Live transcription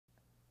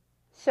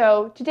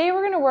So today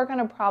we're going to work on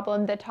a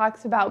problem that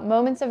talks about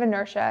moments of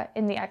inertia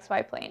in the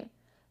xy plane.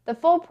 The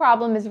full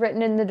problem is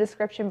written in the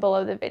description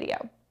below the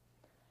video.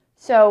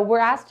 So we're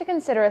asked to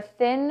consider a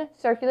thin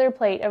circular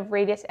plate of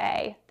radius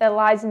a that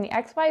lies in the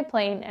xy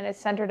plane and is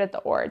centered at the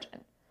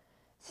origin.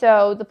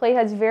 So the plate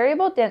has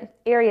variable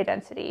area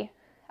density,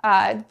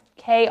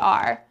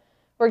 kr,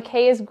 where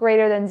k is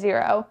greater than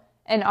 0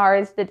 and r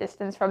is the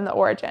distance from the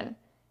origin.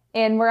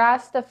 And we're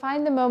asked to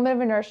find the moment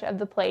of inertia of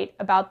the plate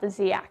about the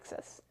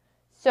z-axis.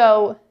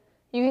 So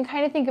you can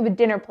kind of think of a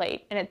dinner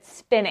plate and it's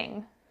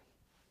spinning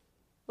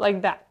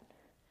like that.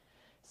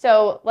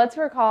 So let's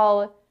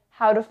recall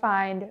how to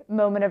find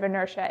moment of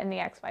inertia in the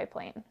xy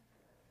plane.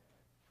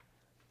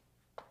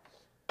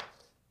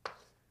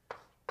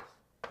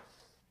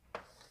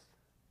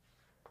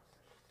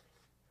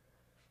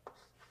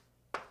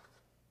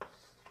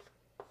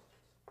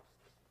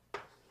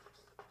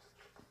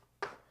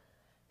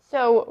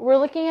 So we're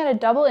looking at a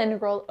double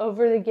integral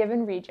over the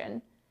given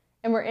region,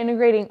 and we're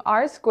integrating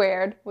r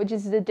squared, which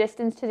is the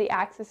distance to the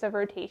axis of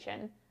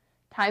rotation,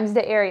 times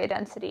the area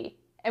density,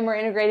 and we're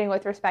integrating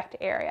with respect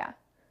to area.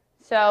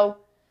 So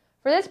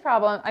for this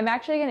problem, I'm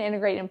actually going to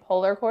integrate in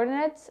polar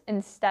coordinates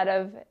instead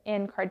of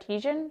in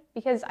Cartesian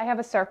because I have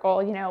a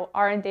circle,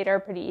 r and theta are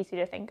pretty easy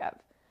to think of.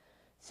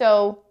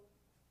 So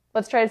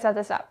let's try to set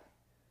this up,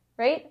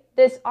 right?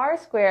 This r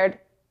squared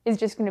is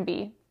just going to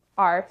be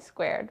r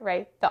squared,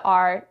 right? The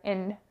r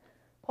in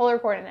polar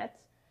coordinates.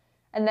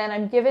 And then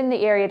I'm given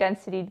the area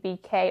density to be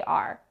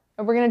kr.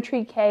 And we're going to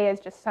treat k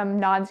as just some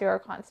non-zero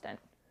constant,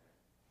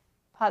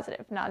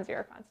 positive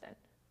non-zero constant.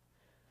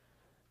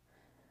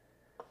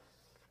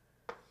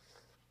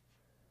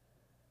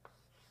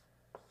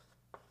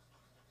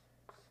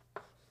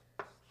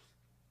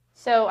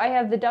 So I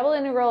have the double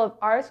integral of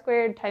r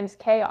squared times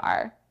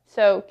kr,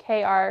 so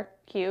kr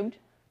cubed.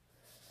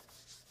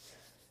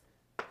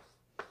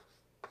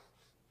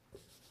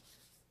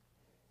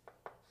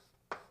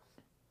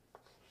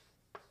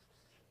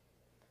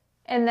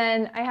 And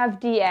then I have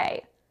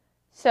dA.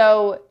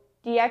 So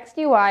dx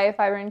dy if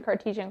I were in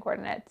Cartesian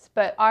coordinates,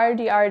 but r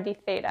dr d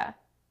theta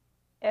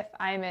if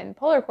I'm in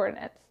polar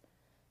coordinates.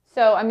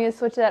 So I'm going to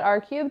switch that r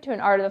cubed to an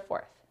r to the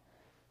fourth.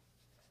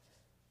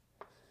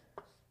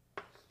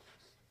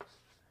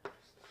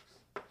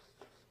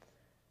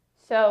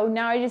 So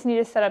now I just need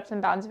to set up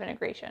some bounds of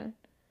integration.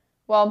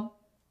 Well,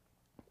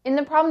 in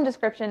the problem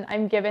description,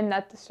 I'm given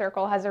that the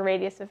circle has a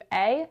radius of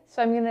a,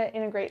 so I'm going to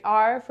integrate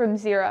r from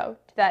 0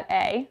 to that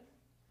a.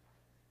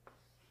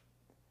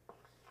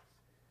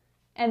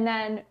 And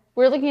then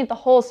we're looking at the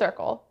whole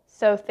circle,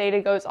 so theta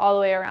goes all the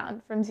way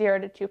around from 0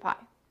 to 2 pi.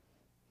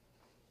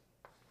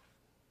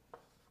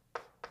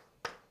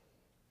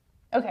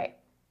 Okay,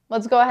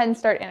 let's go ahead and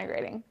start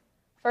integrating.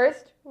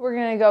 First, we're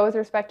going to go with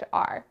respect to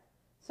r.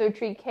 So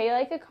treat k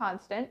like a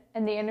constant,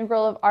 and the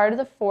integral of r to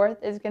the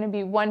fourth is going to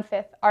be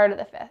 1/5 r to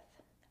the fifth.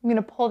 I'm going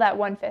to pull that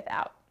 1/5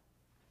 out.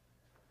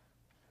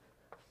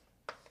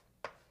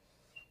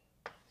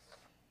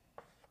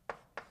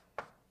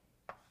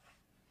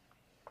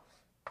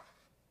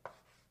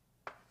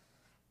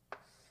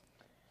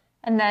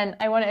 And then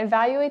I want to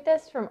evaluate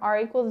this from r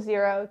equals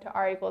 0 to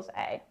r equals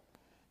a.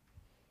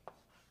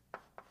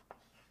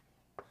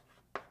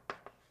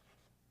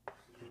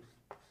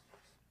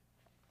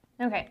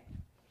 Okay,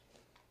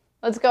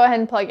 let's go ahead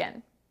and plug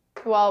in.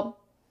 Well,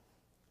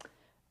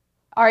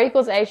 r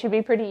equals a should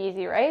be pretty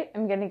easy, right?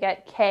 I'm going to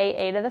get k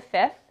a to the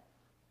fifth.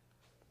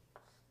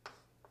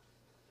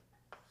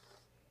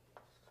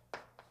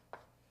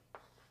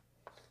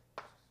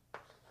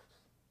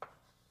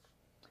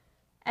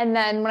 And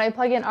then when I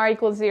plug in r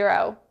equals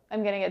 0,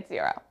 I'm going to get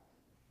 0.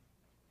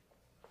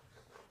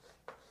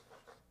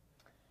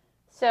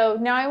 So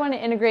now I want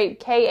to integrate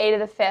k a to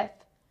the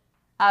fifth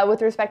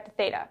with respect to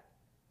theta.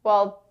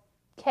 Well,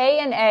 k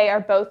and a are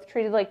both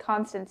treated like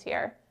constants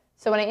here.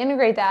 So when I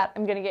integrate that,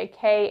 I'm going to get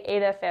k a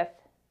to the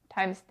fifth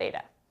times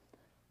theta.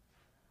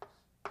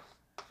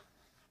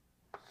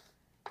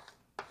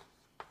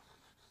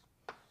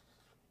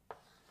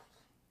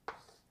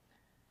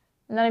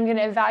 And then I'm going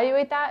to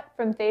evaluate that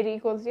from theta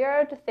equals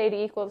 0 to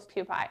theta equals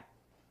 2 pi.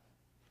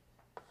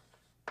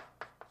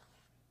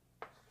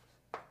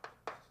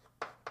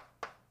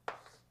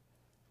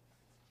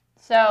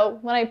 So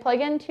when I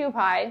plug in 2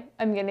 pi,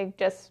 I'm going to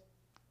just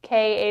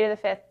k a to the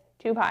fifth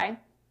 2 pi.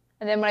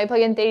 And then when I plug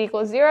in theta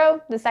equals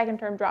 0, the second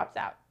term drops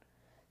out.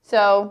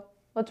 So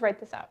let's write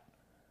this out.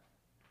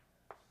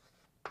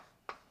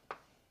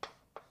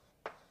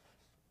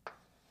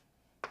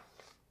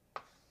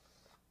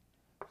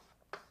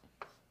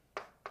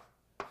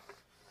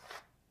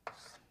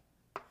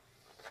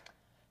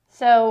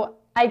 So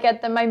I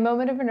get that my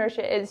moment of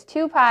inertia is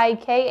 2 pi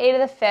k a to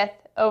the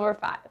fifth over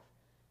 5.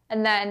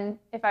 And then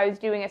if I was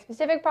doing a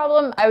specific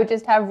problem, I would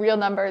just have real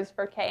numbers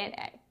for k and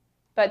a.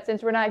 But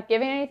since we're not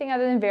giving anything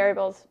other than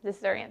variables, this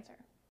is our answer.